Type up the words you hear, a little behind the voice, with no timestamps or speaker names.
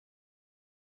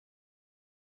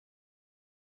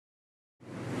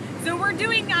we're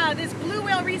doing this blue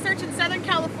whale research in Southern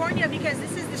California because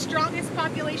this is the strongest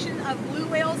population of blue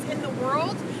whales in the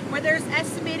world, where there's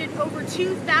estimated over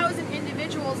 2,000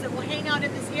 individuals that will hang out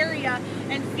in this area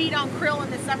and feed on krill in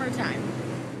the summertime.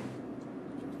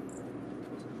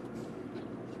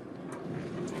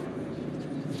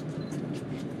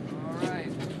 All right.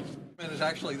 It is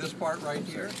actually this part right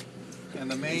here,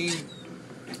 and the main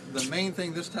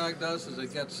thing this tag does is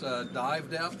it gets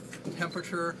dive depth,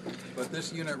 temperature, but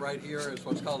this unit right here is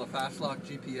what's called a fast lock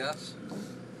GPS.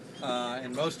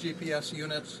 And most GPS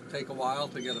units take a while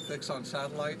to get a fix on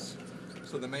satellites.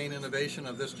 So the main innovation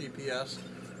of this GPS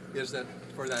is that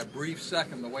for that brief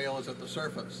second the whale is at the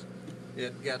surface,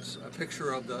 it gets a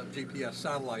picture of the GPS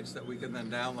satellites that we can then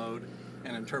download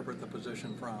and interpret the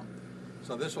position from.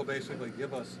 So this will basically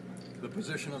give us the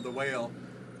position of the whale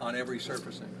on every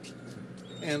surfacing.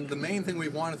 And the main thing we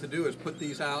wanted to do is put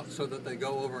these out so that they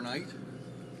go overnight,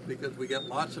 because we get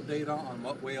lots of data on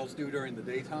what whales do during the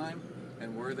daytime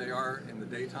and where they are in the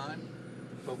daytime,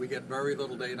 but we get very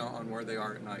little data on where they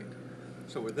are at night.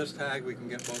 So with this tag we can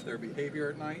get both their behavior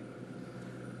at night,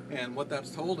 and what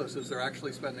that's told us is they're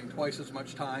actually spending twice as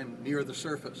much time near the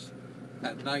surface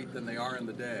at night than they are in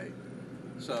the day.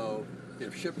 So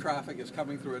if ship traffic is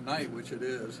coming through at night, which it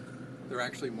is, they're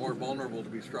actually more vulnerable to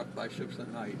be struck by ships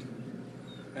at night.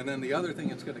 And then the other thing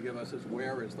it's going to give us is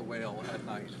where is the whale at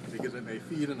night, because it may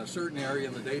feed in a certain area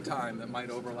in the daytime that might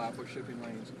overlap with shipping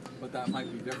lanes, but that might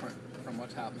be different from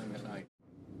what's happening at night.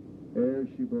 There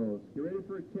she goes. Get ready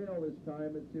for a tail this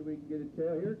time. Let's see if we can get a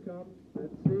tail. Here it comes.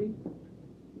 Let's see.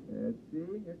 Let's see.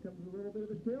 Here comes a little bit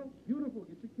of a tail. Beautiful.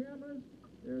 Get your cameras.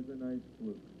 There's a nice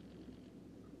fluke.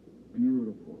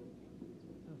 Beautiful.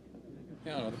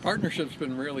 Yeah, the partnership's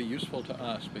been really useful to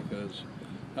us because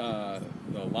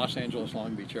the Los Angeles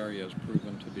Long Beach area has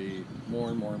proven to be more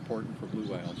and more important for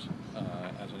blue whales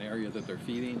as an area that they're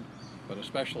feeding, but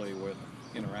especially with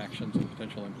interactions and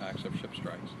potential impacts of ship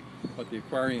strikes. What the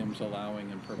aquarium's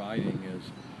allowing and providing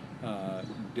is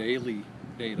daily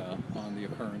data on the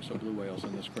occurrence of blue whales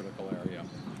in this critical area.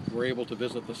 We're able to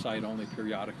visit the site only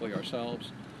periodically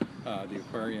ourselves. The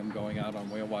aquarium going out on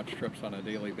whale watch trips on a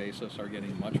daily basis are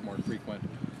getting much more frequent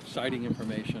sighting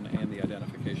information and the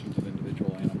identifications of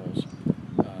individual animals,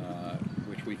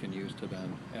 which we can use to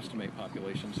then estimate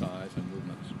population size and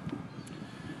movements.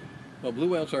 Well, blue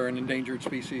whales are an endangered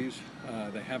species.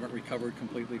 They haven't recovered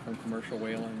completely from commercial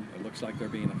whaling. It looks like they're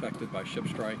being affected by ship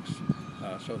strikes,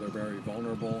 so they're very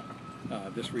vulnerable.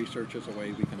 This research is a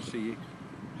way we can see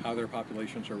how their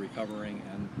populations are recovering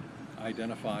and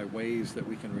identify ways that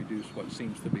we can reduce what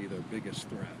seems to be their biggest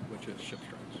threat, which is ship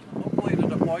strikes. Hopefully to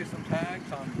deploy some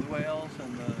tags on blue whales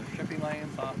in the shipping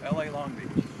lanes off LA Long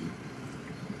Beach.